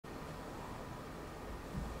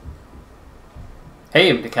Hey,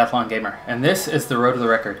 I'm Decathlon Gamer, and this is the Road to the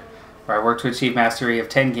Record, where I work to achieve mastery of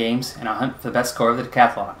 10 games and I'll hunt for the best score of the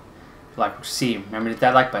Decathlon. If you like what you see, remember to hit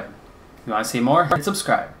that like button. If you want to see more, hit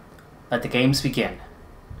subscribe. Let the games begin.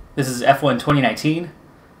 This is F1 2019,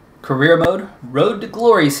 Career Mode, Road to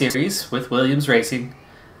Glory series with Williams Racing.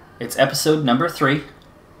 It's episode number 3,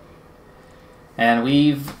 and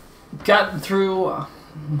we've gotten through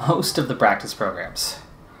most of the practice programs.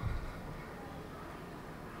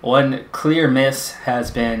 One clear miss has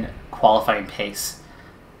been qualifying pace.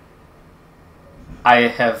 I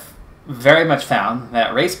have very much found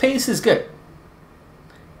that race pace is good.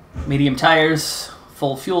 Medium tires,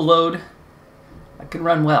 full fuel load, I can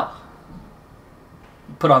run well.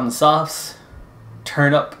 Put on the softs,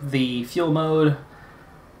 turn up the fuel mode,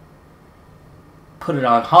 put it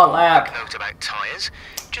on hot lap. Note about tires.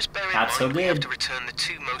 Just bear in mind we have to return the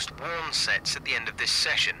 2 most worn sets at the end of this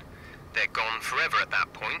session. They're gone forever at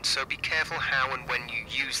that point, so be careful how and when you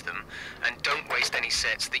use them, and don't waste any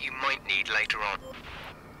sets that you might need later on.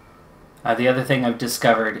 The other thing I've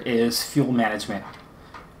discovered is fuel management.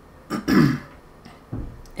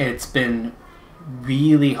 It's been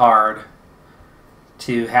really hard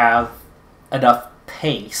to have enough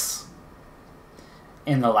pace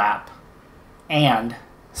in the lap and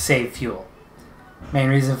save fuel. Main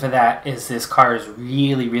reason for that is this car is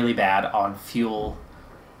really bad on fuel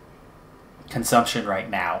consumption right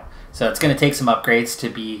now, so it's going to take some upgrades to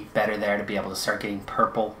be better there, to be able to start getting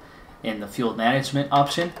purple in the fuel management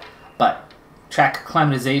option. But track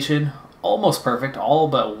acclimatization, almost perfect, all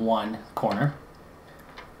but one corner.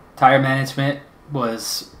 Tire management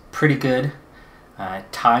was pretty good.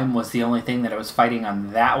 Time was the only thing that I was fighting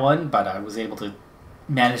on that one, but I was able to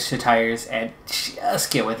manage the tires and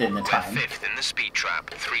just get within the time. 5th in the speed trap,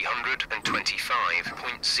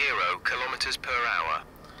 325.0 kilometers per hour.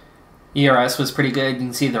 ERS was pretty good. You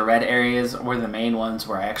can see the red areas were the main ones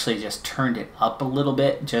where I actually just turned it up a little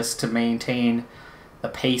bit just to maintain the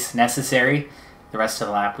pace necessary. The rest of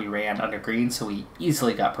the lap we ran under green, so we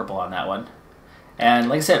easily got purple on that one. And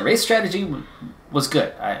like I said, race strategy was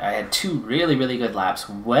good. I had 2 really good laps,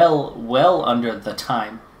 well under the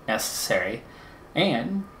time necessary,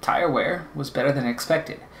 and tire wear was better than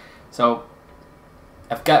expected. So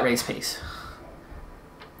I've got race pace.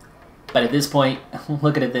 But at this point,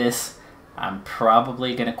 looking at this, I'm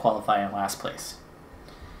probably going to qualify in last place.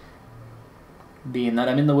 Being that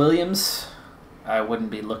I'm in the Williams, I wouldn't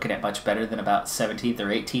be looking at much better than about 17th or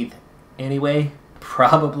 18th anyway.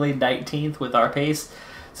 Probably 19th with our pace.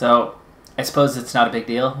 So I suppose it's not a big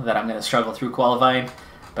deal that I'm going to struggle through qualifying,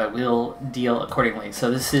 but we'll deal accordingly. So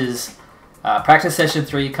this is practice session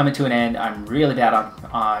 3 coming to an end. I'm really bad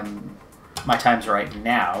on my times right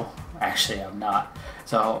now. Actually, I'm not.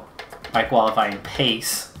 So my qualifying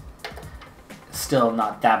pace still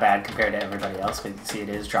not that bad compared to everybody else, but you can see it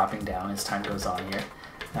is dropping down as time goes on here.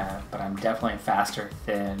 But I'm definitely faster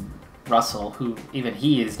than Russell, who even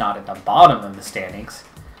he is not at the bottom of the standings.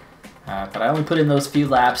 But I only put in those few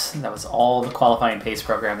laps. That was all the qualifying pace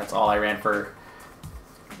program. That's all I ran for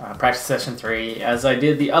practice session 3, as I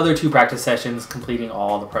did the other 2 practice sessions, completing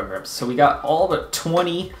all the programs. So we got all but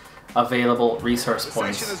 20 available resource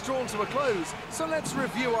points. The session has drawn to a close, so let's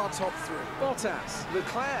review our top 3. Bottas,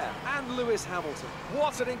 Leclerc and Lewis Hamilton.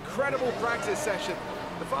 What an incredible practice session.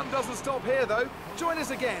 The fun doesn't stop here though. Join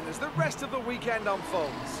us again as the rest of the weekend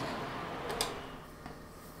unfolds.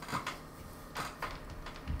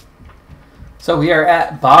 So we are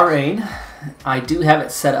at Bahrain. I do have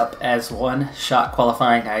it set up as 1-shot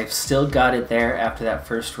qualifying. I've still got it there after that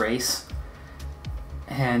first race.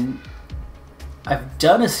 And I've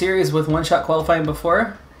done a series with 1-shot qualifying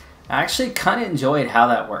before. I actually kind of enjoyed how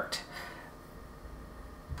that worked.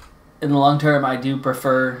 In the long term, I do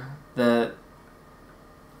prefer the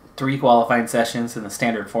 3 qualifying sessions in the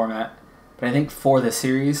standard format. But I think for the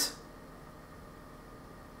series,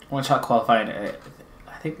 1-shot qualifying,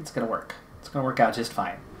 I think it's going to work. It's going to work out just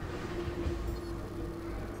fine.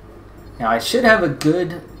 Now, I should have a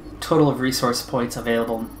good total of resource points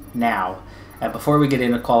available now. And before we get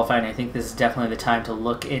into qualifying, I think this is definitely the time to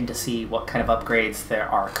look in to see what kind of upgrades there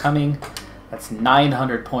are coming. That's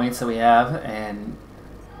 900 points that we have, and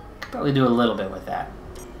could probably do a little bit with that.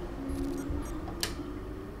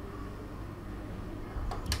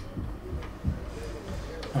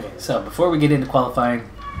 Okay, so before we get into qualifying,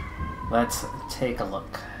 let's take a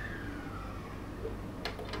look.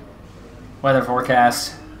 Weather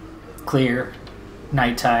forecast, clear,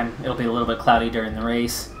 nighttime. It'll be a little bit cloudy during the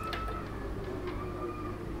race.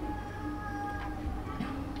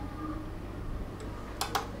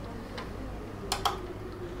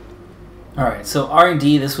 Alright, so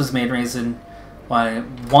R&D, this was main reason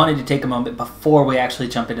wanted to take a moment before we actually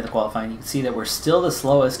jump into the qualifying. You can see that we're still the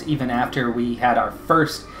slowest even after we had our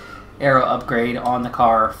first aero upgrade on the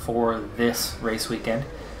car for this race weekend.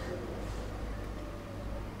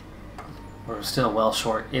 We're still well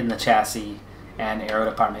short in the chassis and aero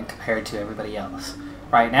department compared to everybody else.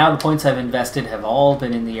 Right now, the points I've invested have all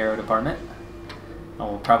been in the aero department. And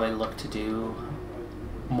we'll probably look to do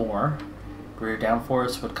more. Rear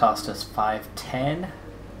downforce would cost us 510.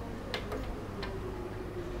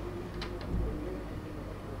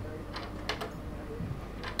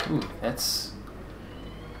 Ooh, that's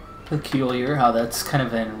peculiar how that's kind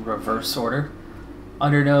of in reverse order.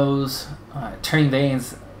 Undernose, turning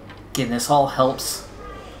vanes, again, this all helps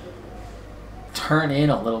turn in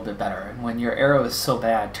a little bit better. And when your aero is so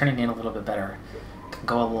bad, turning in a little bit better can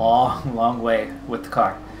go a long, long way with the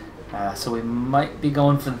car. So we might be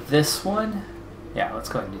going for this one. Yeah, let's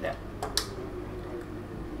go ahead and do that.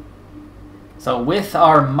 So with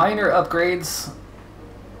our minor upgrades,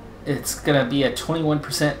 it's going to be a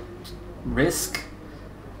 21% risk.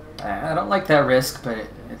 I don't like that risk, but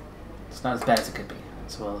it's not as bad as it could be.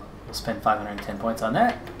 So we'll spend 510 points on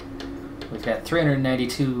that. We've got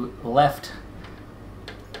 392 left.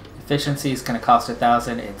 Efficiency is going to cost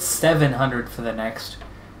 1,000. It's 700 for the next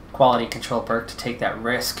quality control perk to take that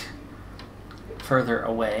risk further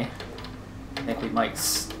away. I think we might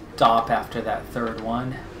stop after that third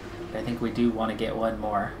one. I think we do want to get one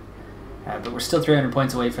more. But we're still 300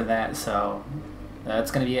 points away from that, so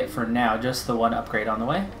that's going to be it for now. Just the one upgrade on the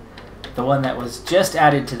way. The one that was just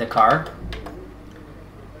added to the car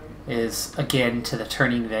is, again, to the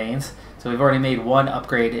turning vanes. So we've already made one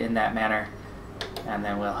upgrade in that manner, and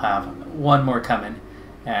then we'll have one more coming.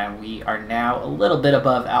 And we are now a little bit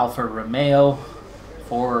above Alfa Romeo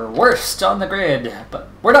for worst on the grid, but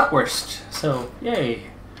we're not worst, so yay,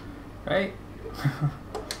 right?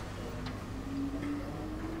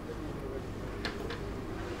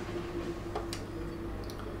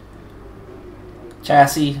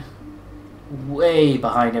 Chassis, way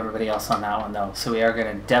behind everybody else on that one though, so we are going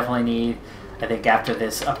to definitely need, I think after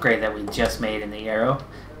this upgrade that we just made in the aero,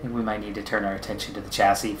 I think we might need to turn our attention to the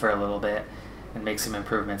chassis for a little bit and make some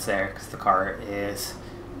improvements there, because the car is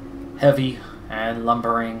heavy and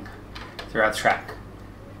lumbering throughout the track.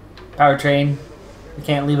 Powertrain, we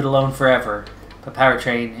can't leave it alone forever, but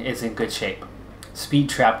powertrain is in good shape. Speed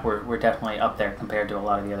trap, we're definitely up there compared to a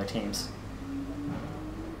lot of the other teams.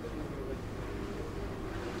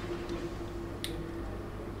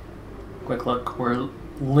 Quick look, we're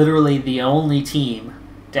literally the only team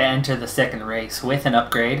to enter the second race with an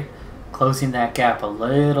upgrade, closing that gap a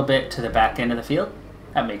little bit to the back end of the field.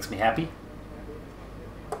 That makes me happy.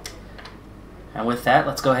 And with that,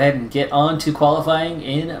 let's go ahead and get on to qualifying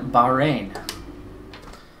in Bahrain.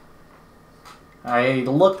 I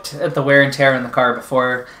looked at the wear and tear in the car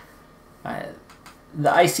before.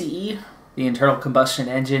 The ICE, the internal combustion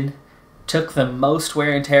engine, took the most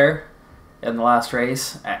wear and tear in the last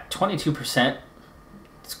race at 22%.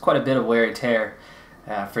 It's quite a bit of wear and tear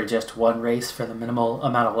for just one race for the minimal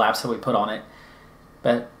amount of laps that we put on it.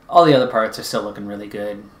 But all the other parts are still looking really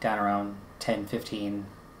good, down around 10, 15,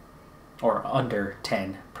 or under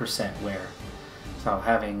 10% wear. So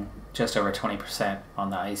having just over 20%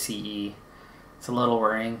 on the ICE, it's a little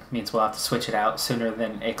worrying. Means we'll have to switch it out sooner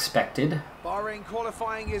than expected. Bahrain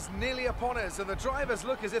qualifying is nearly upon us, and the drivers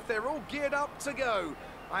look as if they're all geared up to go.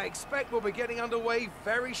 I expect we'll be getting underway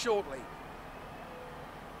very shortly.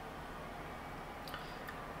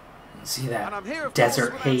 See that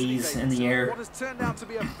desert haze in the air. What has turned out to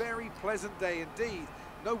be a very pleasant day indeed.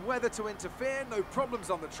 No weather to interfere, no problems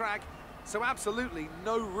on the track, so absolutely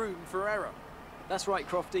no room for error. That's right,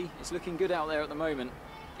 Crofty. It's looking good out there at the moment.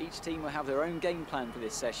 Each team will have their own game plan for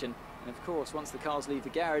this session, and of course, once the cars leave the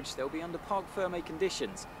garage, they'll be under parc fermé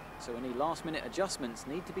conditions, so any last-minute adjustments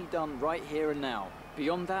need to be done right here and now.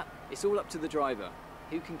 Beyond that, it's all up to the driver.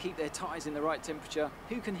 Who can keep their tyres in the right temperature?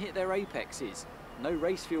 Who can hit their apexes? No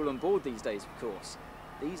race fuel on board these days, of course.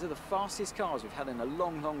 These are the fastest cars we've had in a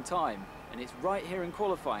long, long time, and it's right here in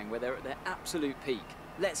qualifying where they're at their absolute peak.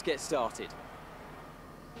 Let's get started.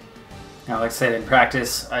 Now, like I said, in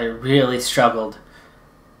practice, I really struggled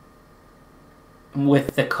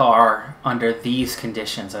with the car under these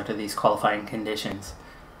conditions, under these qualifying conditions.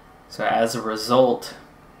 So as a result,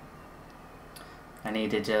 I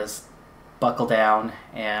need to just buckle down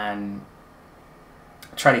and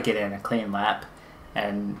try to get in a clean lap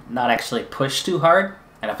and not actually push too hard.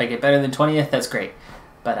 And if I get better than 20th, that's great.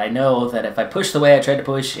 But I know that if I push the way I tried to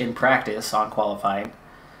push in practice on qualifying,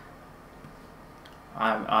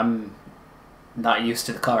 I'm not used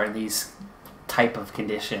to the car in these type of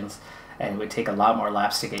conditions. and it would take a lot more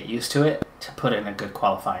laps to get used to it to put in a good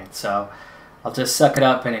qualifying. So I'll just suck it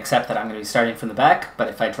up and accept that I'm going to be starting from the back, but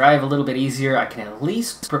if I drive a little bit easier, I can at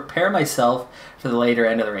least prepare myself for the later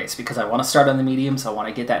end of the race, because I want to start on the mediums. I want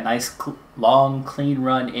to get that nice, long, clean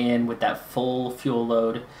run in with that full fuel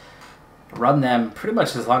load, run them pretty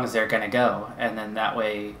much as long as they're going to go, and then that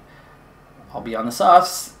way I'll be on the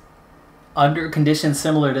softs under conditions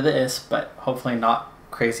similar to this, but hopefully not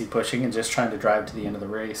crazy pushing and just trying to drive to the end of the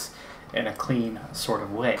race in a clean sort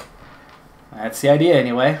of way. That's the idea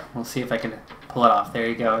anyway. We'll see if I can pull it off. There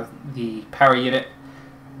you go. The power unit.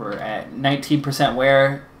 We're at 19%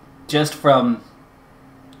 wear just from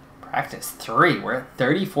practice 3. We're at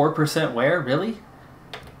 34% wear? Really?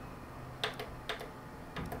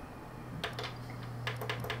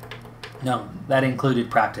 No, that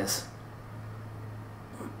included practice.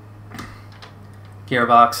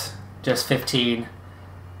 Gearbox, just 15.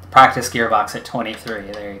 Practice gearbox at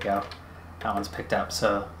 23. There you go. That one's picked up.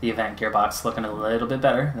 So the event gearbox looking a little bit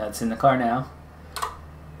better. That's in the car now.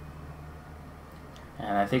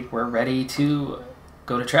 And I think we're ready to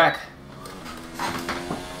go to track.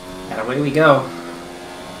 And away we go.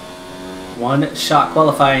 One shot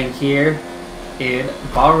qualifying here in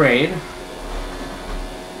Bahrain.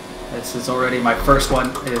 This is already my first one.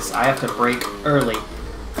 I have to brake early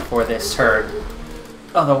for this turn.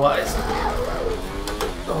 Otherwise,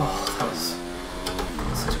 oh, that was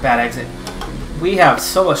such a bad exit. We have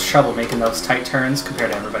so much trouble making those tight turns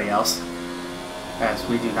compared to everybody else, as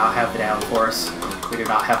we do not have the downforce. We do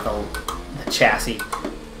not have the chassis.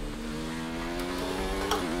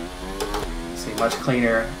 See, much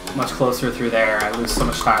cleaner, much closer through there. I lose so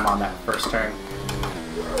much time on that first turn.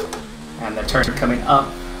 And the turn coming up.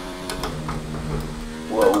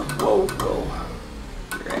 Whoa, whoa,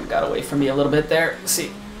 whoa. Rear end got away from me a little bit there.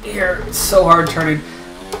 See, here, it's so hard turning.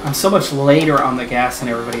 I'm so much later on the gas than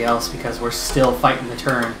everybody else because we're still fighting the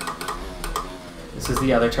turn. This is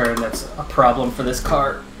the other turn that's a problem for this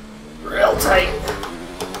car. Real tight.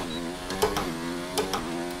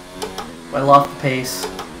 Well off the pace.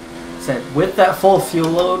 Said with that full fuel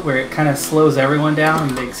load where it kind of slows everyone down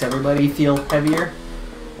and makes everybody feel heavier,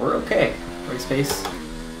 we're okay. Race pace,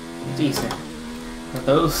 decent. But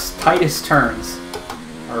those tightest turns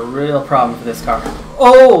are a real problem for this car.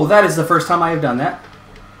 Oh, that is the first time I have done that.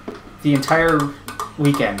 The entire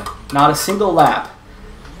weekend. Not a single lap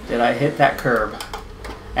did I hit that curb.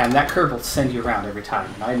 And that curb will send you around every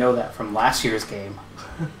time. And I know that from last year's game.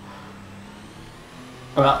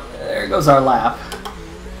 Well, there goes our lap.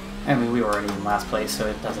 I mean, we were already in last place, so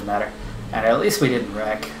it doesn't matter. And at least we didn't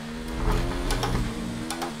wreck.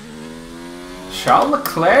 Charles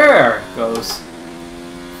Leclerc goes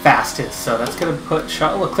fastest, so that's going to put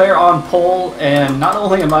Charles Leclerc on pole, and not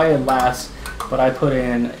only am I in last, but I put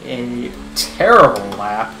in a terrible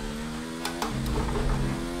lap.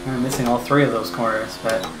 I'm missing all 3 of those corners,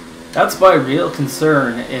 but that's my real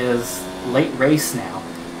concern is late race now,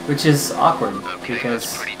 which is awkward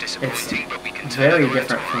because it's very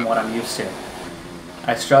different from what I'm used to.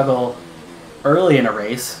 I struggle early in a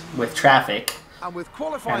race with traffic and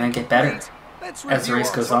then get better as the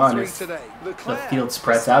race goes on, as the field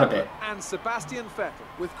spreads out a bit. And Sebastian Vettel.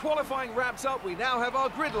 With qualifying wrapped up, we now have our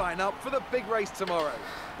grid lineup for the big race tomorrow.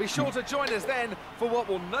 Be sure to join us then for what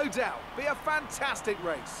will no doubt be a fantastic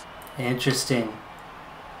race. Interesting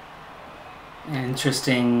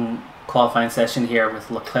qualifying session here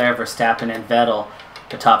with Leclerc, Verstappen, and Vettel,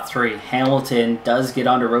 the top 3. Hamilton does get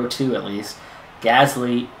onto row 2 at least.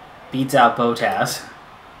 Gasly beats out Bottas.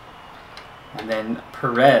 And then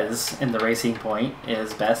Perez in the Racing Point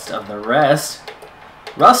is best of the rest.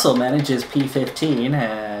 Russell manages P15,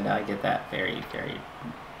 and I get that very, very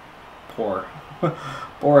poor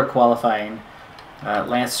qualifying.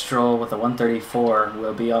 Lance Stroll with a 134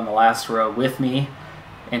 will be on the last row with me.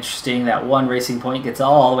 Interesting that one Racing Point gets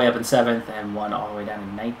all the way up in 7th and one all the way down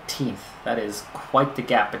in 19th. That is quite the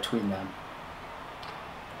gap between them.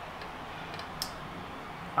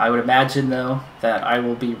 I would imagine, though, that I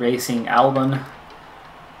will be racing Albon,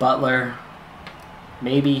 Butler,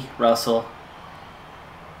 maybe Russell.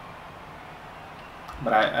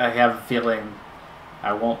 But I have a feeling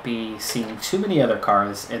I won't be seeing too many other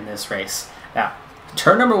cars in this race. Now,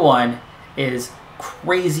 turn number 1 is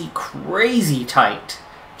crazy, crazy tight,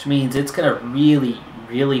 which means it's going to really,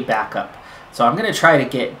 really back up. So I'm going to try to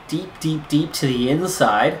get deep, deep, deep to the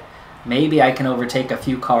inside. Maybe I can overtake a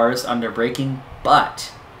few cars under braking,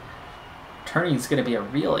 but turning is going to be a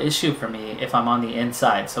real issue for me if I'm on the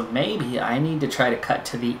inside. So maybe I need to try to cut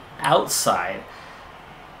to the outside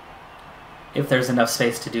if there's enough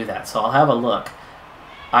space to do that. So I'll have a look.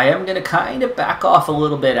 I am going to kind of back off a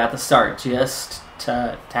little bit at the start just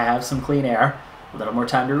to have some clean air, a little more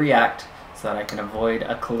time to react, so that I can avoid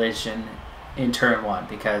a collision in turn 1,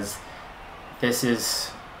 because this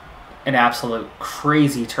is an absolute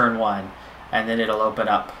crazy turn 1, and then it'll open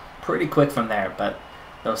up pretty quick from there. But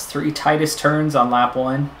those 3 tightest turns on lap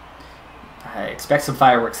 1, I expect some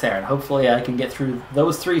fireworks there, and hopefully I can get through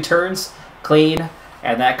those 3 turns clean.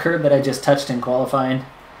 And that curb that I just touched in qualifying,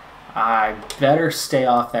 I better stay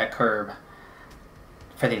off that curb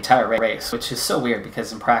for the entire race, which is so weird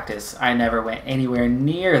because in practice I never went anywhere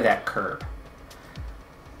near that curb.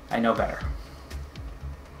 I know better.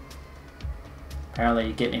 Apparently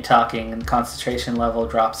you get me talking and concentration level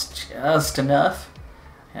drops just enough.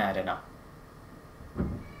 I don't know.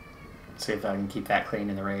 See if I can keep that clean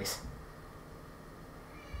in the race.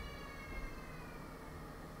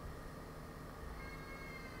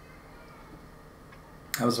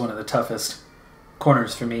 That was one of the toughest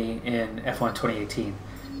corners for me in F1 2018,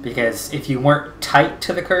 because if you weren't tight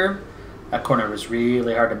to the curb, that corner was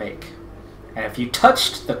really hard to make. And if you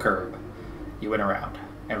touched the curb, you went around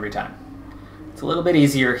every time. It's a little bit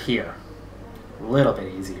easier here. A little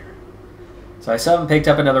bit easier. So I still haven't picked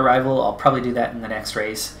up another rival. I'll probably do that in the next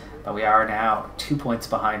race. But we are now 2 points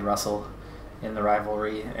behind Russell in the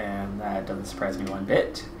rivalry, and that doesn't surprise me one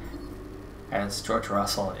bit, as George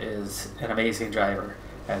Russell is an amazing driver,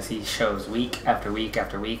 as he shows week after week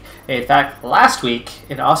after week. In fact, last week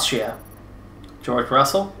in Austria, George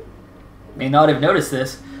Russell may not have noticed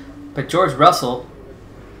this, but George Russell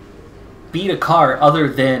beat a car other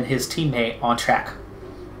than his teammate on track.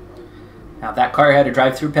 Now that car had a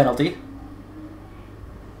drive-through penalty.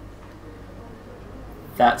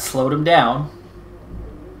 That slowed him down.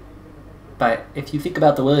 But if you think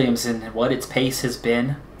about the Williams and what its pace has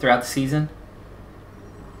been throughout the season,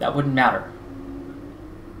 that wouldn't matter.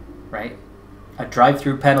 Right? A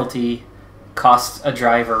drive-through penalty costs a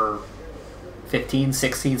driver 15,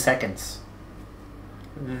 16 seconds.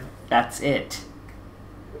 That's it.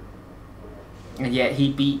 And yet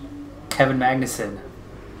he beat Kevin Magnussen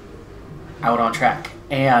out on track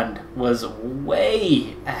and was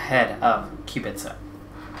way ahead of Kubica.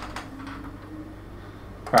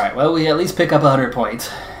 Alright, well, we at least pick up 100 points,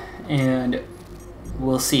 and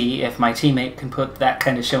we'll see if my teammate can put that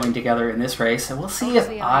kind of showing together in this race, and we'll see if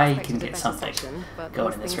I can get something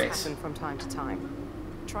going in this race. From time to time.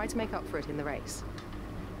 Try to make up for it in the race.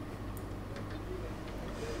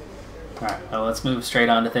 Alright, well, let's move straight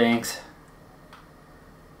on to things.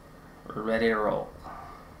 We're ready to roll.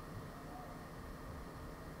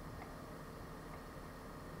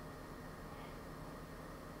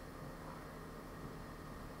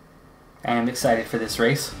 I am excited for this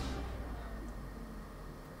race.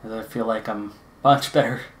 I feel like I'm much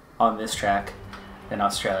better on this track than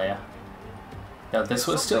Australia. Though this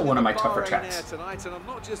was still one of my tougher tracks. Tonight, and I'm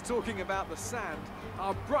not just talking about the sand.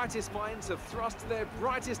 Our brightest minds have thrust their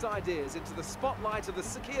brightest ideas into the spotlight of the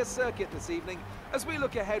Sakhir circuit this evening as we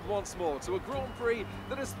look ahead once more to a Grand Prix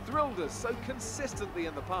that has thrilled us so consistently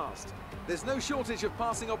in the past. There's no shortage of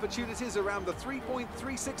passing opportunities around the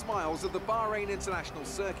 3.36 miles of the Bahrain International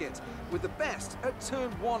Circuit, with the best at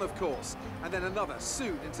turn 1, of course, and then another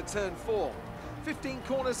soon into turn 4. 15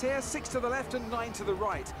 corners here, 6 to the left and 9 to the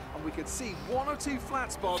right, and we could see 1 or 2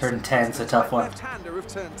 flat spots. Turn 10's a tough one. Left-hander of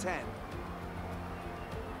turn 10.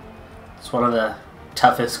 It's one of the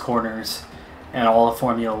toughest corners in all of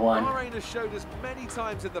Formula One. Bahrain has showed us many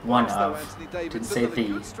times in the past, though, Anthony Davis, that a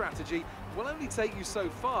good strategy will only take you so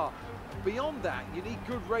far. Beyond that, you need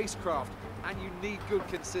good racecraft and you need good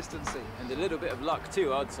consistency. And a little bit of luck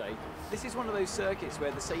too, I'd say. This is one of those circuits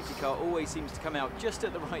where the safety car always seems to come out just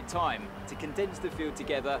at the right time to condense the field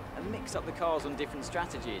together and mix up the cars on different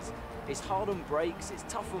strategies. It's hard on brakes, it's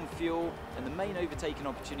tough on fuel, and the main overtaking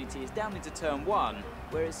opportunity is down into turn 1,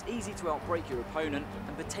 where it's easy to outbrake your opponent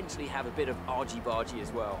and potentially have a bit of argy-bargy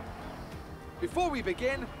as well. Before we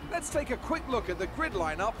begin, let's take a quick look at the grid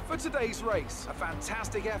lineup for today's race. A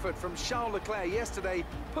fantastic effort from Charles Leclerc yesterday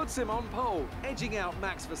puts him on pole, edging out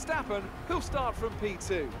Max Verstappen, who'll start from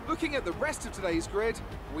P2. Looking at the rest of today's grid,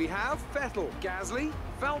 we have Vettel, Gasly,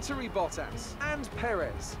 Valtteri Bottas, and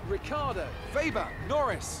Perez, Ricciardo, Weber,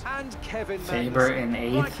 Norris, and Kevin Magnussen. Weber in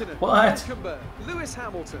 8th? Raikkonen, What? Hülkenberg, Lewis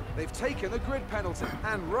Hamilton. They've taken a grid penalty,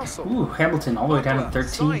 and Russell. Ooh, Hamilton all the way down to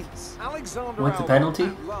 13th. Alexander with the Albon, penalty.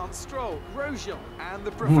 and Lance Stroll, Grosjean, and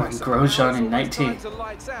the professor. Grosjean in 19th.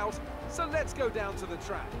 Lights out, so let's go down to the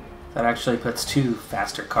track. That actually puts 2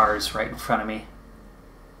 faster cars right in front of me.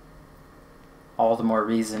 All the more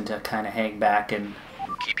reason to kind of hang back and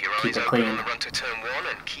keep your eyes open on the run to turn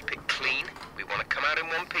 1 and keep it clean. We want to come out in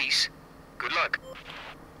one piece. Good luck.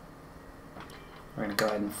 We're going to go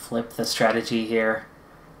ahead and flip the strategy here.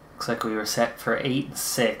 Looks like we were set for 8 and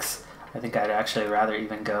 6. I think I'd actually rather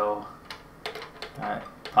even go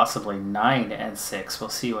possibly 9 and 6.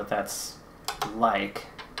 We'll see what that's like,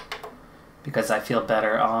 because I feel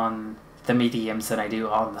better on the mediums than I do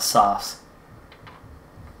on the softs.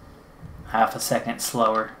 Half a second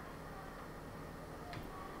slower.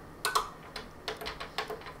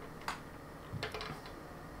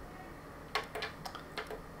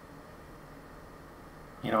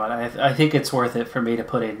 You know what, I think it's worth it for me to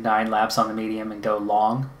put in 9 laps on the medium and go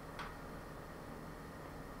long.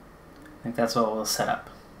 I think that's what we'll set up.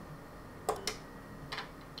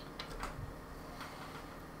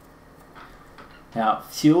 Now,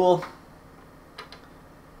 fuel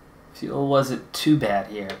wasn't too bad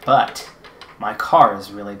here, but my car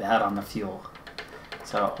is really bad on the fuel.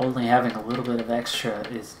 So only having a little bit of extra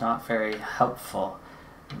is not very helpful.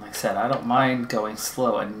 And like I said, I don't mind going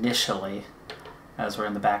slow initially as we're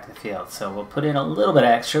in the back of the field. So we'll put in a little bit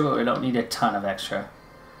extra, but we don't need a ton of extra.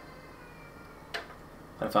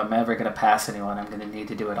 But if I'm ever going to pass anyone, I'm going to need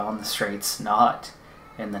to do it on the straights, not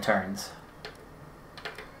in the turns.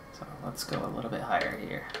 So let's go a little bit higher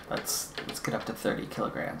here. Let's get up to 30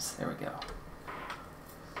 kilograms. There we go.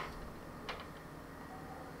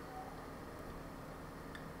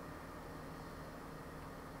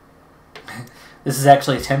 This is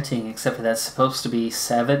actually tempting, except for that's supposed to be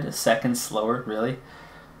 7 seconds slower, really.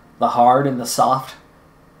 The hard and the soft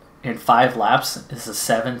in 5 laps is a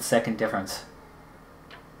 7-second difference.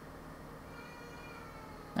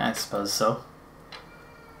 I suppose so.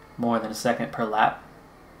 More than a second per lap.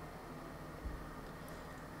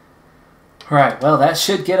 Alright, well that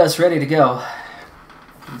should get us ready to go.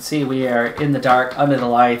 You can see we are in the dark under the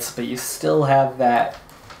lights, but you still have that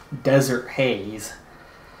desert haze.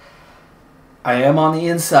 I am on the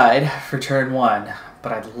inside for turn 1,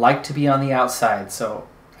 but I'd like to be on the outside, so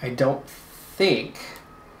I don't think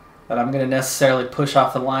that I'm going to necessarily push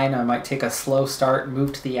off the line. I might take a slow start,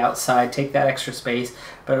 move to the outside, take that extra space,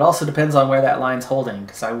 but it also depends on where that line's holding,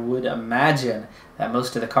 because I would imagine that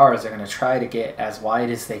most of the cars are going to try to get as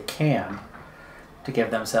wide as they can to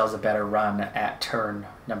give themselves a better run at turn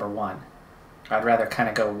number 1. I'd rather kind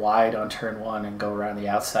of go wide on turn 1 and go around the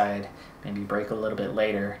outside, maybe brake a little bit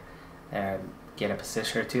later, and get a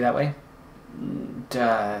position or 2 that way.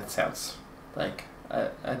 That sounds like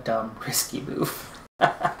a dumb, risky move.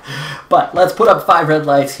 But let's put up 5 red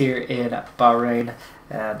lights here in Bahrain,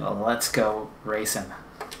 and let's go racing.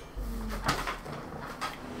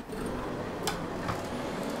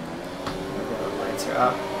 The lights are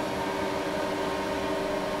up.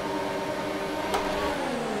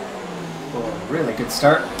 Oh, really good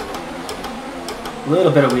start. A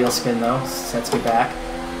little bit of wheel spin though, sets me back.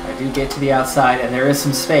 I do get to the outside, and there is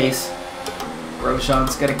some space.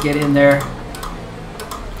 Grosjean's got to get in there.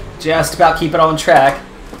 Just about keep it on track.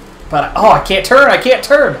 But, oh, I can't turn! I can't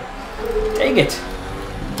turn! Dang it.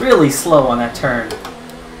 Really slow on that turn.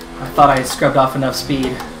 I thought I had scrubbed off enough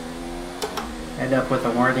speed. End up with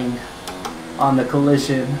a warning on the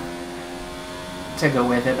collision to go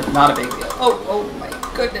with it, but not a big deal. Oh, oh my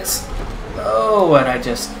goodness. Oh, and I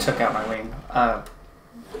just took out my wing.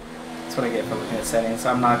 That's what I get for looking at settings.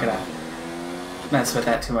 I'm not gonna mess with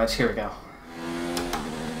that too much. Here we go.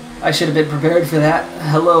 I should have been prepared for that.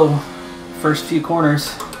 Hello, first few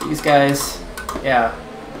corners. These guys, yeah.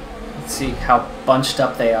 Let's see how bunched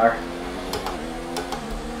up they are.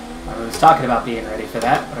 I was talking about being ready for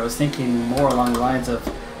that, but I was thinking more along the lines of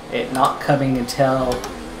it not coming until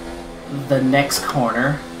the next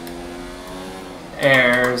corner.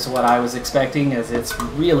 There's what I was expecting, as it's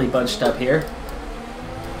really bunched up here.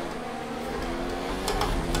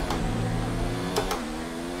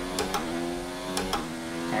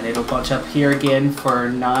 And it'll bunch up here again for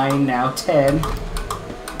 9, now 10.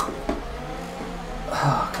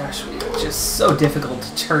 Oh gosh, it's just so difficult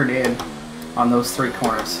to turn in on those 3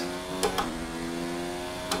 corners.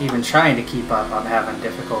 Even trying to keep up, I'm having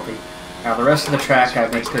difficulty. Now the rest of the track, I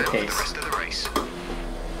make good pace.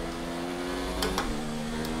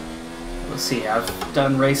 We'll see, I've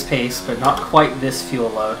done race pace, but not quite this fuel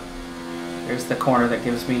load. There's the corner that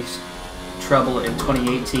gives me trouble in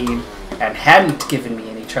 2018, and hadn't given me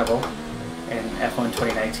any trouble in F1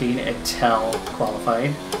 2019 until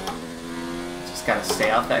qualifying. Just gotta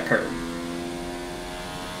stay off that curb.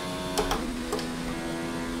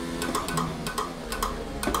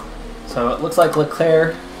 So it looks like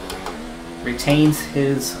Leclerc retains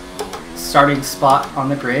his starting spot on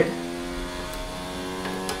the grid.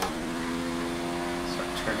 Start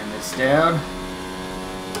turning this down.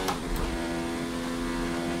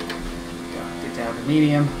 Get down to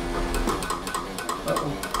medium.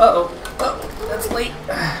 Uh-oh, uh-oh, uh-oh, that's late.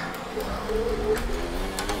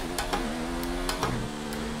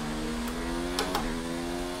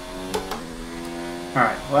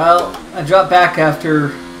 Alright, well, I dropped back after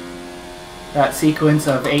that sequence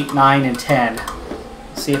of 8, 9, and 10.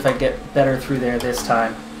 See if I get better through there this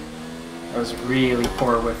time. I was really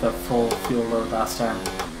poor with a full fuel load last time.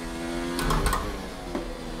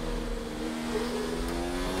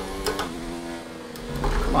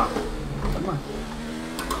 Come on. Come on.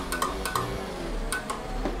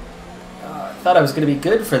 I thought I was going to be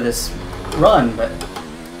good for this run, but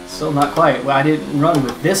still not quite. Well, I didn't run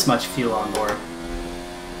with this much fuel on board.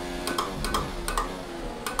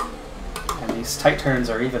 And these tight turns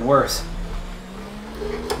are even worse.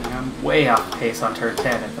 I'm way off pace on turn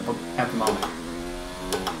 10 at the moment.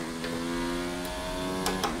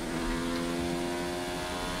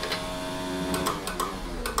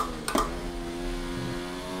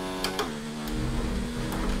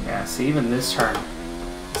 Yeah, see, even this turn,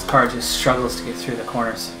 this car just struggles to get through the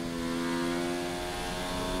corners.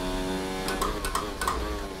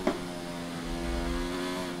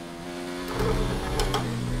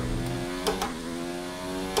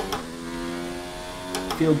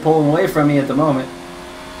 Field pulling away from me at the moment.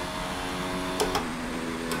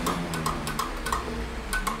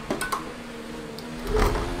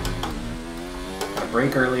 Gotta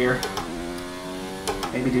brake earlier.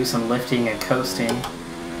 Maybe do some lifting and coasting.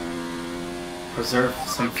 Preserve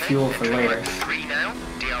some fuel for later. 3 now.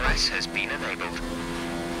 DRS has been enabled.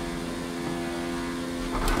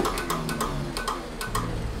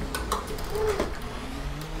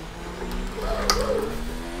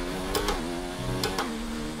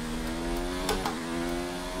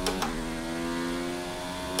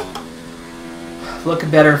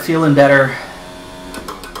 Looking better, feeling better,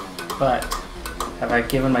 but have I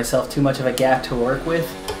given myself too much of a gap to work with?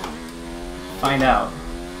 Find out.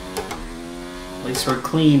 At least we're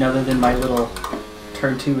clean other than my little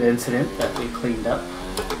turn 2 incident that we cleaned up.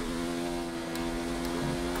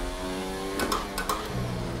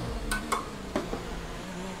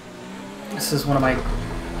 This is one of my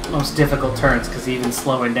most difficult turns because even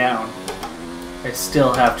slowing down, I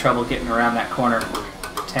still have trouble getting around that corner.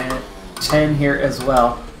 10 here as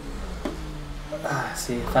well.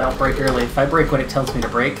 See, if I don't brake early, if I brake when it tells me to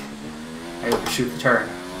brake, I overshoot the turn.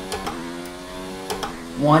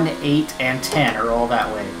 1, 8, and 10 are all that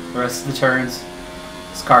way. The rest of the turns,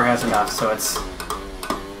 this car has enough, so it's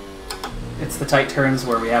the tight turns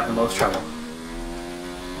where we have the most trouble.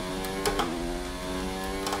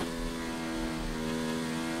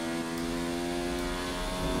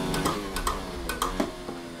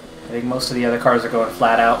 I think most of the other cars are going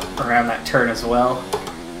flat out around that turn as well.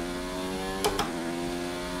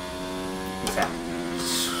 What's that?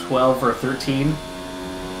 12 or 13?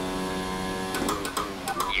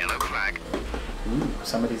 Yellow flag. Ooh,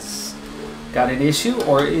 somebody's got an issue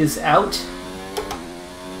or is out.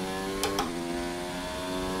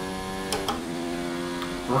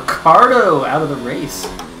 Ricardo out of the race.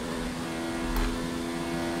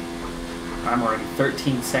 I'm already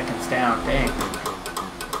 13 seconds down. Dang.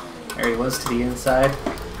 There he was to the inside.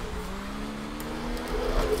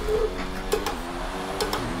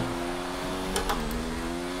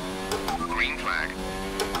 Green flag.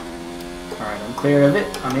 Alright, I'm clear of it.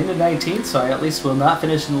 I'm into 19th, so I at least will not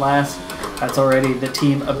finish in last. That's already the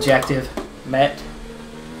team objective met.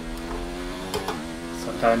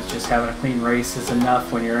 Sometimes just having a clean race is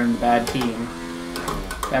enough when you're in a bad team.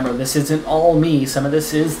 Remember, this isn't all me. Some of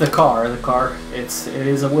this is the car. The car, it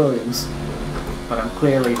is a Williams. But I'm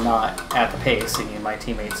clearly not at the pace, and my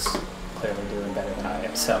teammates clearly doing better than I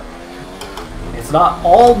am. So it's not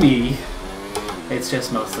all me, it's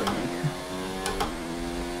just mostly me.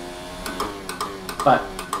 But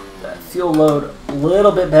the fuel load a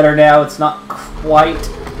little bit better now. It's not quite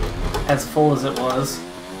as full as it was,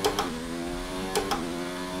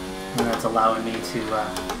 and that's allowing me to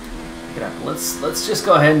pick it up. Let's just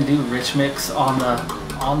go ahead and do rich mix on the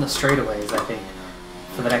straightaways, I think,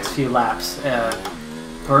 for the next few laps.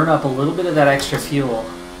 Burn up a little bit of that extra fuel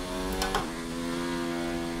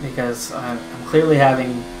because I'm clearly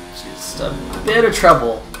having just a bit of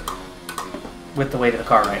trouble with the weight of the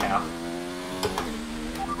car right now.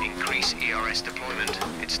 Increase ERS deployment.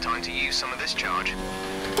 It's time to use some of this charge.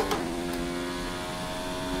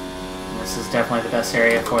 This is definitely the best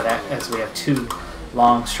area for that, as we have 2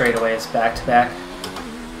 long straightaways back to back.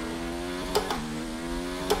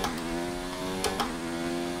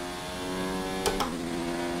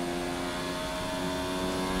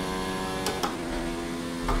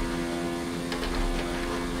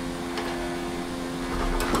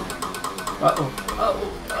 Uh-oh, uh-oh,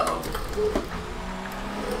 uh-oh.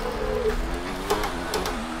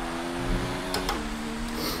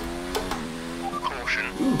 Caution.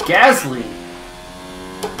 Ooh, Gasly.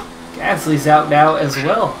 Gasly's out now as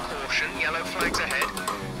well. Caution, yellow flags ahead.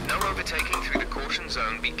 No overtaking through the caution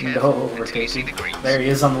zone. Be No careful until you see overtaking. the greens. There he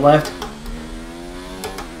is on the left.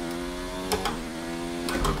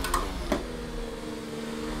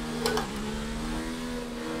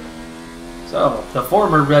 So, the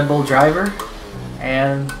former Red Bull driver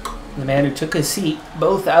and the man who took his seat,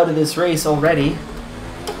 both out of this race already.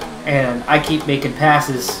 And I keep making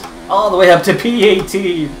passes all the way up to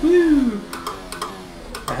P18. Woo!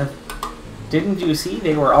 Didn't you see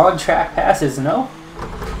they were on-track passes, no?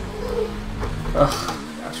 Ugh,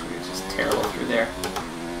 gosh, we were just terrible through there.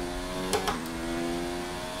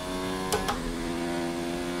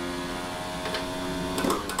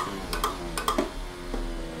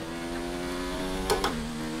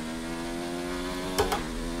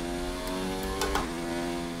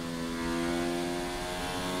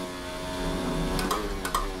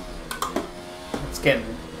 It's getting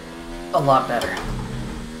a lot better.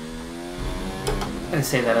 I'm going to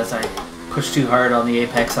say that as I pushed too hard on the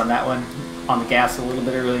apex on that one, on the gas a little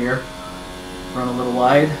bit earlier. Run a little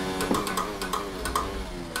wide.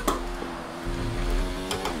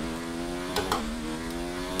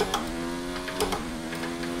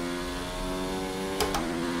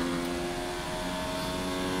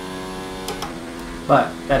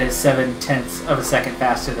 But that is 0.7 of a second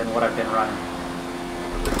faster than what I've been running.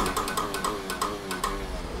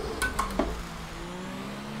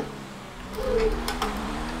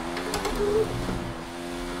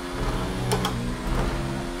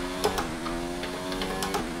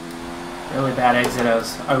 Really bad exit.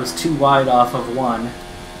 I was too wide off of one.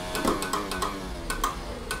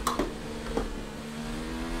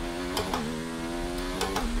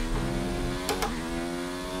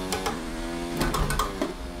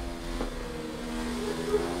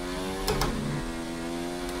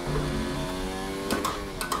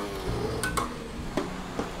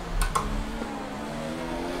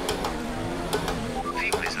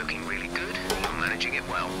 Vehicle is looking really good. You're managing it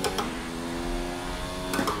well.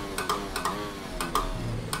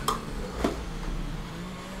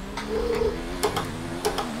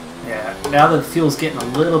 Yeah, now that the fuel's getting a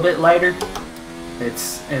little bit lighter,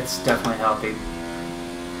 it's definitely helping.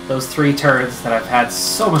 Those 3 turns that I've had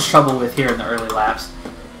so much trouble with here in the early laps,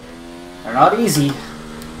 they're not easy.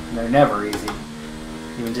 They're never easy.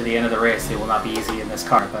 Even to the end of the race, they will not be easy in this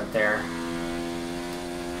car, but they're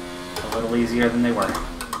a little easier than they were.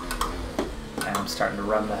 And I'm starting to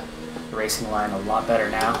run the racing line a lot better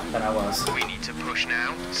now than I was. We need to push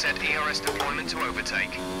now. Set ERS deployment to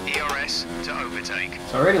overtake. ERS to overtake.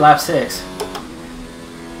 So already lap 6.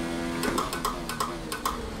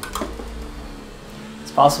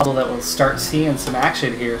 It's possible that we'll start seeing some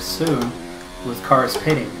action here soon with cars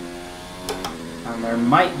pitting. And there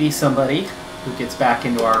might be somebody who gets back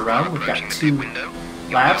into our run. We've got 2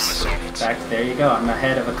 laps. In fact, there you go. I'm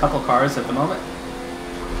ahead of a couple cars at the moment.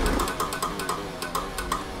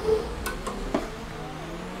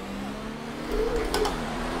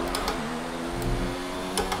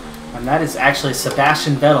 And that is actually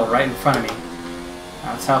Sebastian Vettel right in front of me.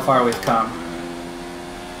 That's how far we've come.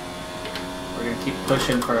 We're going to keep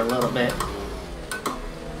pushing for a little bit.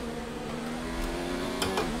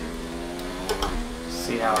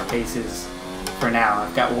 See how our pace is for now.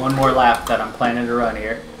 I've got 1 more lap that I'm planning to run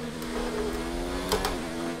here.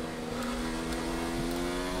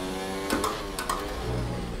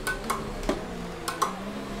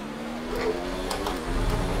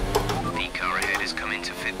 The car ahead is coming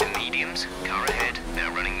to fit the mediums. Car ahead,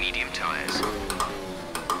 now running medium tyres.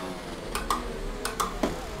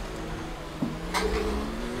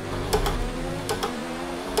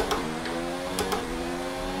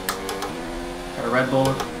 Got a Red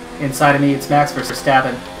Bull inside of me. It's Max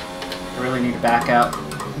Verstappen. I really need to back out.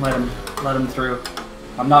 Let him through.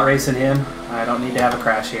 I'm not racing him. I don't need to have a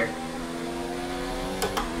crash here.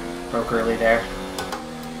 Broke early there.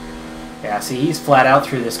 Yeah, see, he's flat out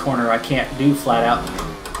through this corner. I can't do flat out.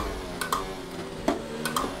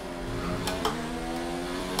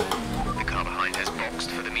 The car behind has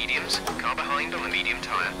boxed for the mediums. Car behind on the medium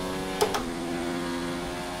tyre.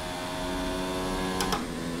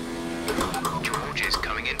 George is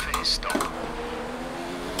coming in for his stop.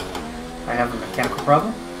 I have a mechanical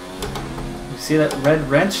problem. You see that red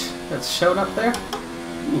wrench that's shown up there?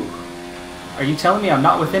 Ooh. Are you telling me I'm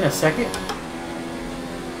not within a second?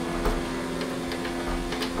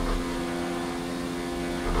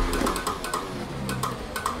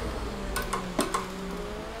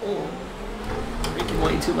 Braking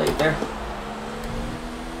way too late there.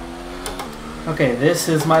 Okay, this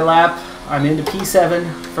is my lap. I'm into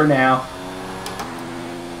P7 for now.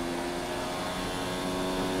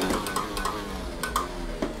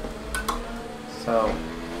 So,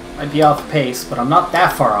 might be off the pace, but I'm not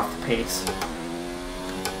that far off the pace.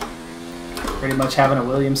 Pretty much having a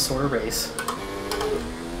Williams sort of race.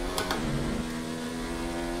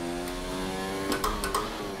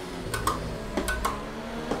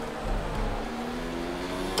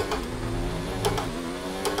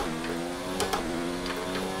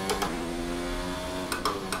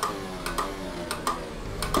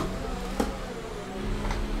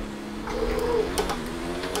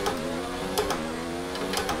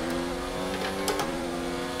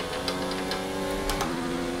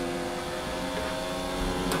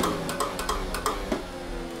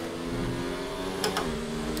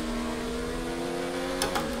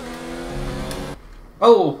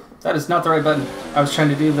 Oh, that is not the right button. I was trying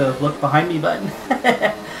to do the look behind me button.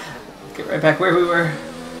 Get right back where we were.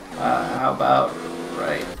 How about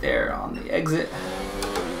right there on the exit?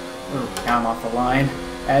 Ooh, now I'm off the line.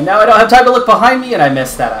 And now I don't have time to look behind me and I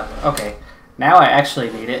messed that up. Okay, now I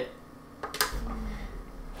actually need it.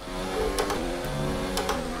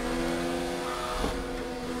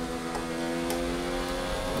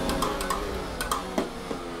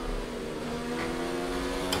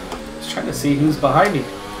 Trying to see who's behind me.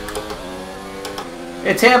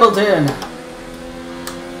 It's Hamilton!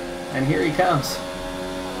 And here he comes.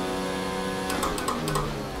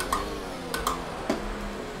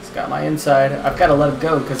 He's got my inside. I've got to let him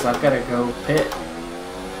go because I've got to go pit.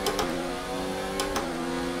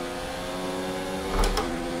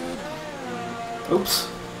 Oops.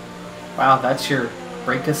 Wow, that's your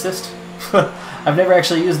brake assist? I've never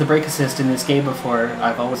actually used the brake assist in this game before.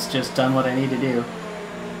 I've always just done what I need to do.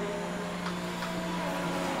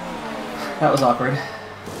 That was awkward.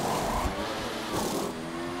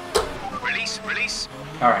 Release.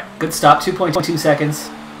 Alright, good stop. 2.2 seconds.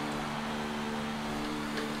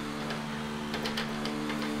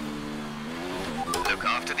 Look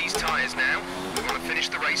after these tyres now. We want to finish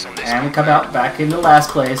the race on this. And we come out back into last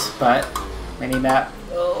place, but mini-map.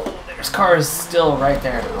 Oh, there's cars still right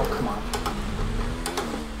there. Oh, come on.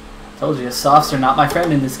 Told you, softs are not my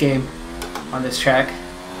friend in this game. On this track.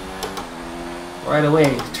 Right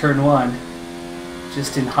away, turn 1.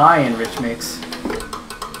 Just in high and rich mix. I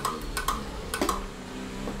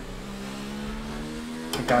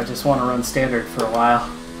think I just want to run standard for a while.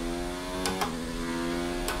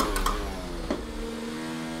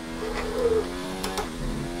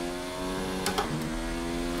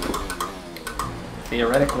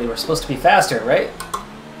 Theoretically, we're supposed to be faster, right?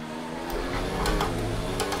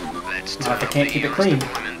 Let's Not if I can't keep it clean.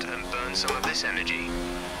 and burn some of this energy.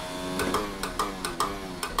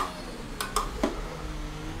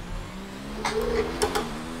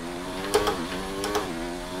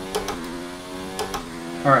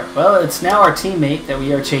 Alright, well, it's now our teammate that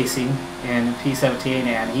we are chasing in P17,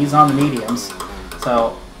 and he's on the mediums.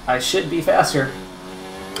 So, I should be faster.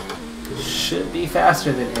 Should be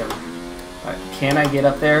faster than him. But can I get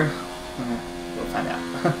up there? We'll find out.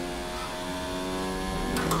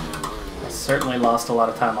 I certainly lost a lot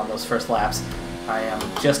of time on those first laps. I am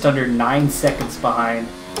just under 9 seconds behind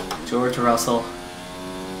George Russell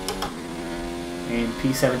in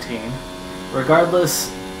P17.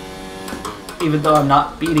 Regardless, even though I'm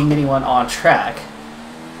not beating anyone on track,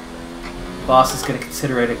 boss is going to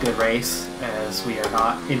consider it a good race, as we are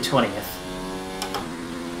not in 20th.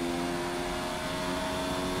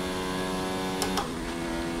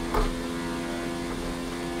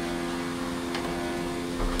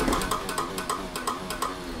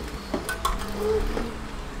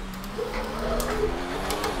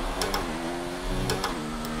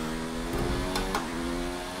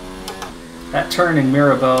 That turn in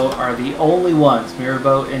Mirabeau are the only ones,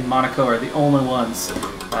 Mirabeau and Monaco are the only ones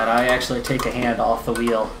that I actually take a hand off the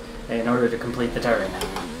wheel in order to complete the turn.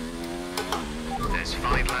 There's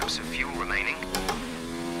 5 laps of fuel remaining.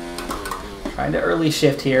 Trying to early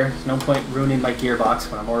shift here. There's no point ruining my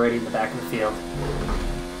gearbox when I'm already in the back of the field.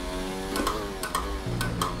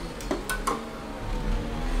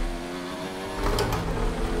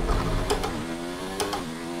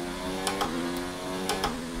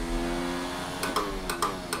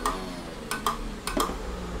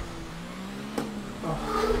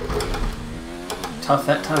 Tough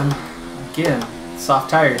that time. Again, soft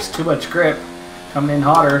tires, too much grip. Coming in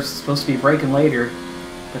hotter, supposed to be braking later,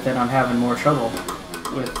 but then I'm having more trouble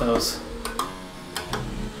with those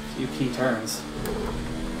few key turns.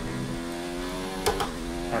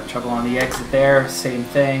 Having trouble on the exit there, same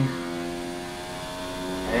thing.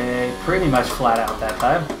 Pretty much flat out that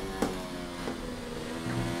time.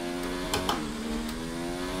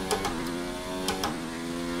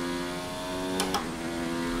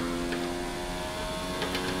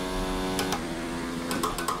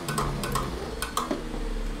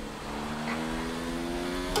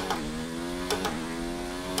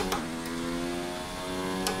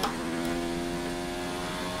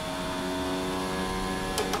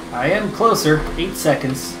 I am closer. 8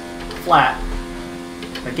 seconds. Flat.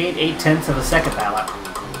 I gained 8/10 of a second that lap.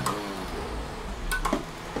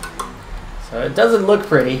 So it doesn't look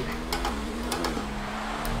pretty.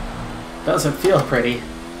 Doesn't feel pretty.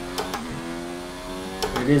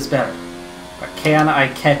 But it is better. But can I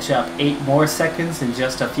catch up 8 more seconds in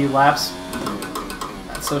just a few laps?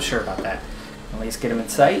 Not so sure about that. At least get him in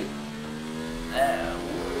sight.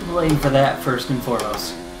 Waiting for that first and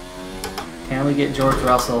foremost. Can we get George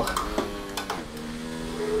Russell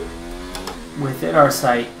within our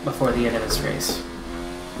sight before the end of this race?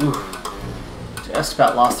 Ooh, just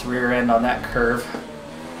about lost the rear end on that curve.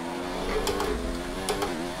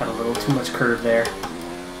 Had a little too much curve there.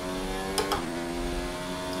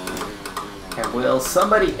 And will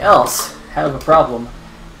somebody else have a problem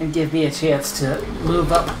and give me a chance to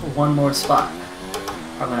move up one more spot?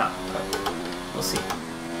 Probably not, but we'll see.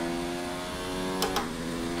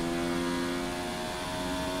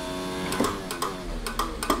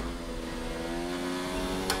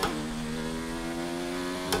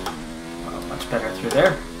 Oh, much better through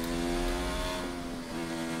there.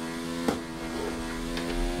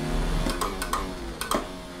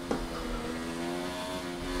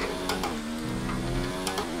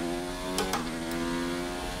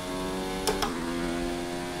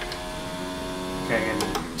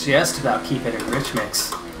 Just about keep it in rich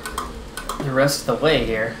mix the rest of the way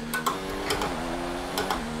here.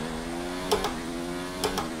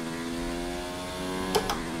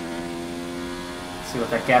 See what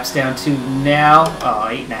that gap's down to now. Oh,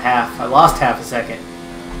 8.5. I lost half a second.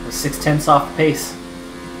 It was 6/10 off the pace.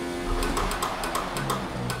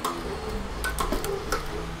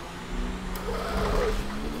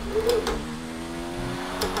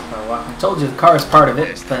 Oh, well, I told you the car is part of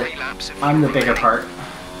it, but I'm the bigger part.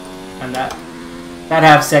 And that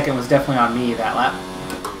half second was definitely on me that lap.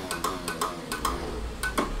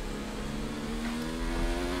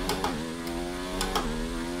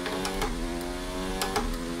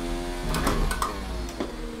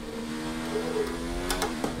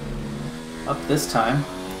 Up this time.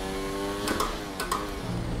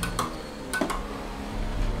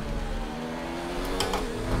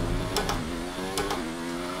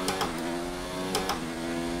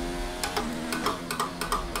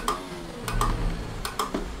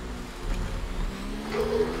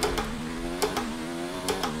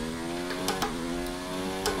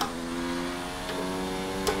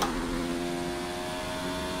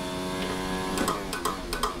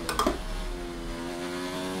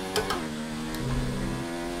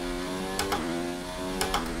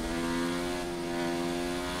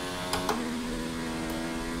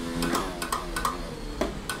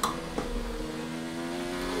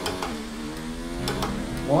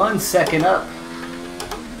 One second up.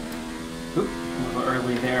 Oop, a little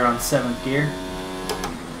early there on 7th gear.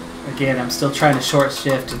 Again, I'm still trying to short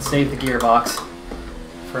shift and save the gearbox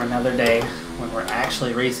for another day when we're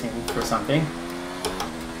actually racing for something.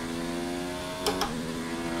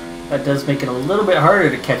 That does make it a little bit harder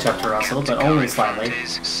to catch up to Russell, but only slightly.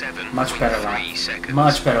 Much better lap.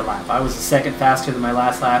 Much better lap. I was a second faster than my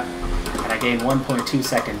last lap, and I gained 1.2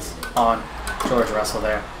 seconds on George Russell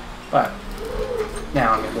there. But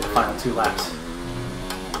now I'm into the final 2 laps.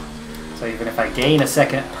 So even if I gain a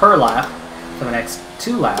second per lap for the next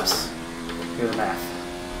 2 laps, do the math.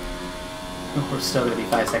 We're still going to be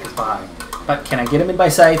 5 seconds behind. But can I get him in my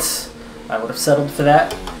sights? I would have settled for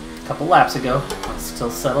that a couple laps ago. I'll still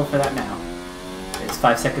settle for that now. Is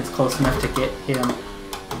 5 seconds close enough to get him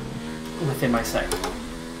within my sight?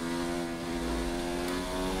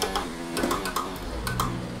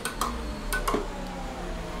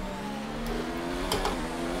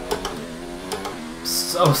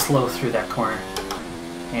 So slow through that corner.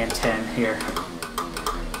 And 10 here.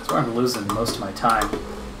 That's where I'm losing most of my time.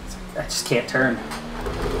 I just can't turn.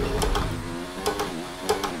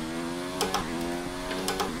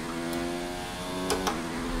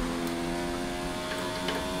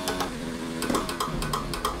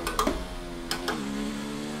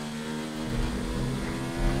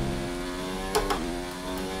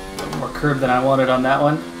 A little more curve than I wanted on that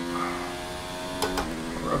one.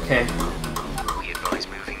 We're okay.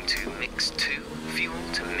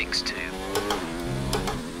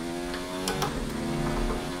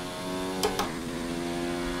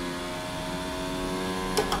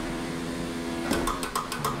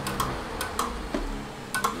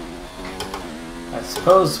 I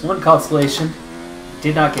suppose one consolation,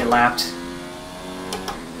 did not get lapped.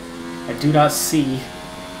 I do not see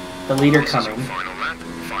the leader coming.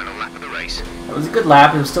 Final lap of the race. It was a good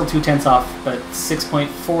lap, it was still 2/10 off, but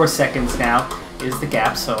 6.4 seconds now is the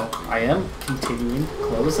gap, so I am continuing to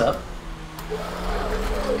close up.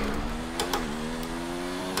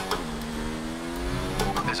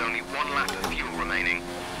 remaining.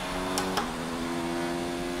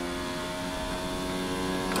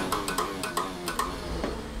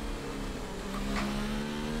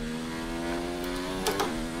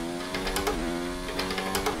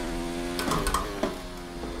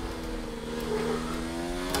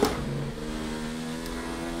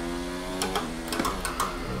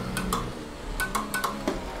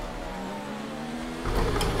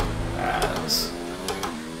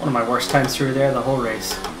 One of my worst times through there the whole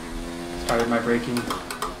race. Started my braking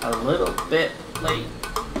a little bit late.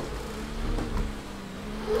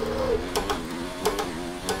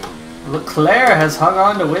 Leclerc has hung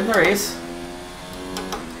on to win the race.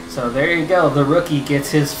 So there you go. The rookie gets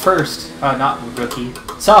his first, not rookie,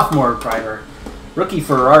 sophomore driver, rookie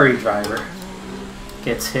Ferrari driver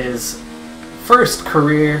gets his first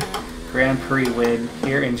career Grand Prix win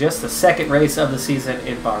here in just the second race of the season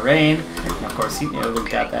in Bahrain. And of course, you know, we've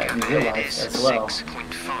got that in real life as well.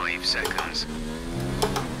 6.5 seconds.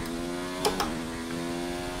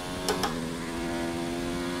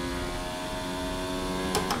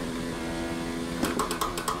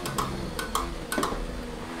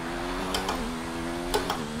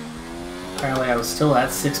 Apparently I was still at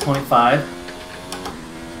 6.5.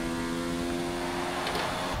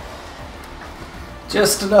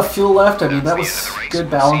 Just enough fuel left. I mean, that was good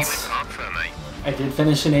balance. I did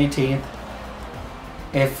finish in 18th.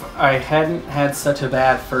 If I hadn't had such a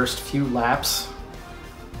bad first few laps,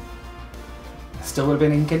 I still would have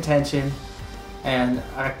been in contention, and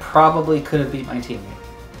I probably could have beat my teammate.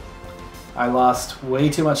 I lost way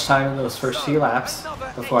too much time in those first few laps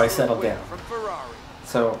before I settled down.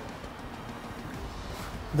 So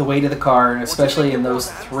the weight of the car, and especially in those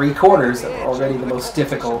 3 corners that were already the most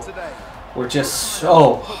difficult, were just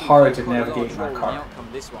so hard to navigate in that car.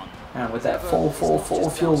 And with that full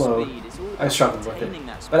fuel load, I struggled with it.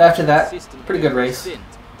 But after that, pretty good race.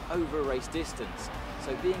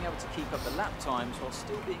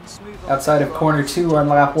 Outside of corner 2 on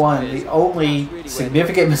lap 1, the only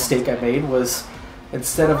significant mistake I made was,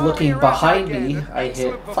 instead of looking behind me, I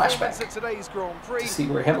hit flashback to see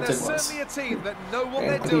where Hamilton was. And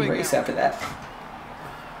a clean race after that.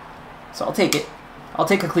 So I'll take it. I'll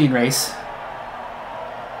take a clean race.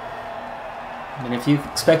 I mean, if you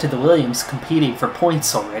expected the Williams competing for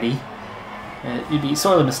points already, you'd be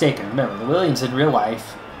sorely mistaken. Remember, the Williams in real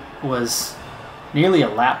life was nearly a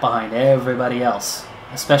lap behind everybody else,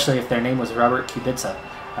 especially if their name was Robert Kubica,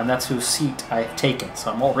 and that's whose seat I've taken,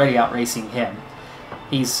 so I'm already outracing him.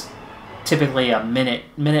 He's typically a minute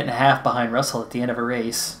and a half behind Russell at the end of a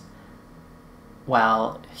race,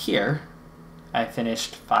 while here I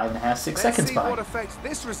finished 5.5, 6 seconds behind. Let's see what effect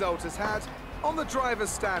this result has had on the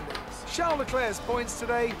driver's standings. Charles Leclerc's points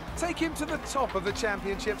today take him to the top of the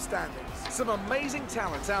championship standings. Some amazing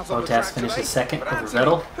talent out on the track today. Bottas finishes second over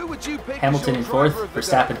Vettel. Who would you pick? Hamilton in 4th,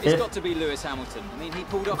 Verstappen 5th. It's got to be Lewis Hamilton. I mean, he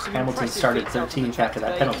pulled off some Hamilton started 13th after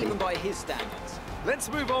that penalty. even by his standards. Let's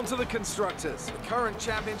move on to the constructors. The current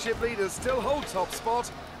championship leaders still hold top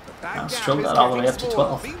spot, but that gap Stroll is got all the way getting up to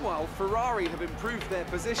smaller. 12th. Meanwhile, Ferrari have improved their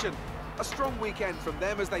position. A strong weekend from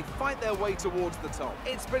them as they fight their way towards the top.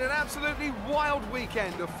 It's been an absolutely wild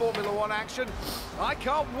weekend of Formula One action. I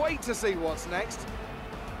can't wait to see what's next.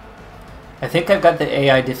 I think I've got the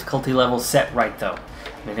AI difficulty level set right, though.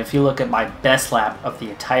 I mean, if you look at my best lap of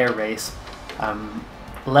the entire race, I'm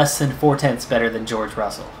less than 4/10 better than George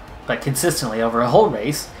Russell. But consistently over a whole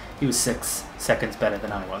race, he was 6 seconds better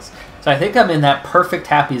than I was. So I think I'm in that perfect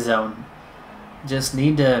happy zone. Just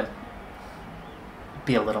need to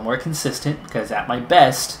be a little more consistent, because at my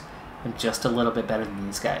best, I'm just a little bit better than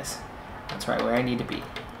these guys. That's right where I need to be.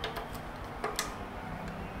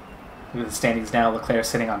 Look at the standings now. Leclerc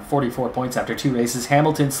sitting on 44 points after 2 races.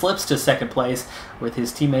 Hamilton slips to 2nd place with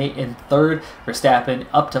his teammate in 3rd. Verstappen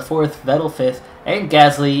up to 4th. Vettel 5th. And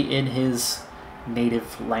Gasly in his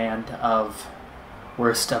native land of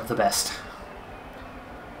worst of the best.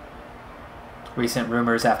 Recent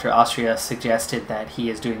rumors after Austria suggested that he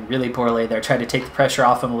is doing really poorly. They're trying to take the pressure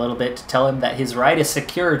off him a little bit to tell him that his ride is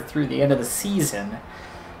secured through the end of the season,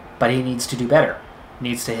 but he needs to do better. He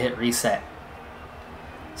needs to hit reset.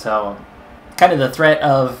 So, kind of the threat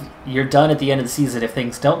of you're done at the end of the season if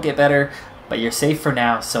things don't get better, but you're safe for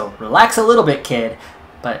now. So relax a little bit, kid,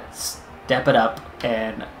 but step it up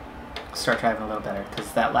and start driving a little better.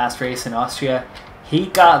 Because that last race in Austria, he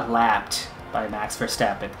got lapped by Max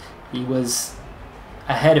Verstappen. He was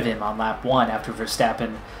ahead of him on lap 1 after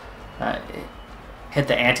Verstappen hit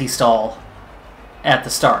the anti-stall at the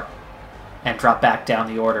start and dropped back down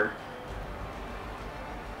the order.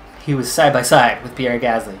 He was side by side with Pierre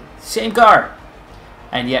Gasly. Same car!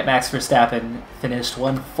 And yet Max Verstappen finished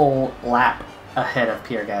 1 full lap ahead of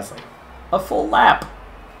Pierre Gasly. a full lap.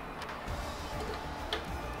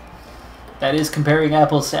 That is comparing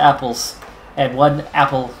apples to apples, and one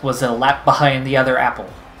apple was a lap behind the other apple.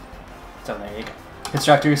 So there you go.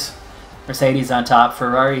 Constructors, Mercedes on top,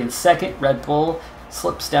 Ferrari in second, Red Bull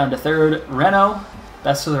slips down to third, Renault,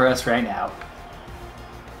 best of the rest right now.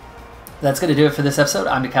 That's going to do it for this episode.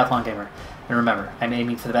 I'm Decathlon Gamer, and remember, I'm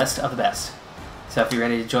aiming for the best of the best. So if you're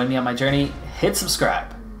ready to join me on my journey, hit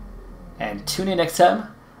subscribe, and tune in next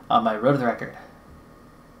time on my Road to the Record.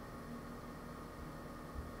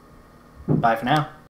 Bye for now.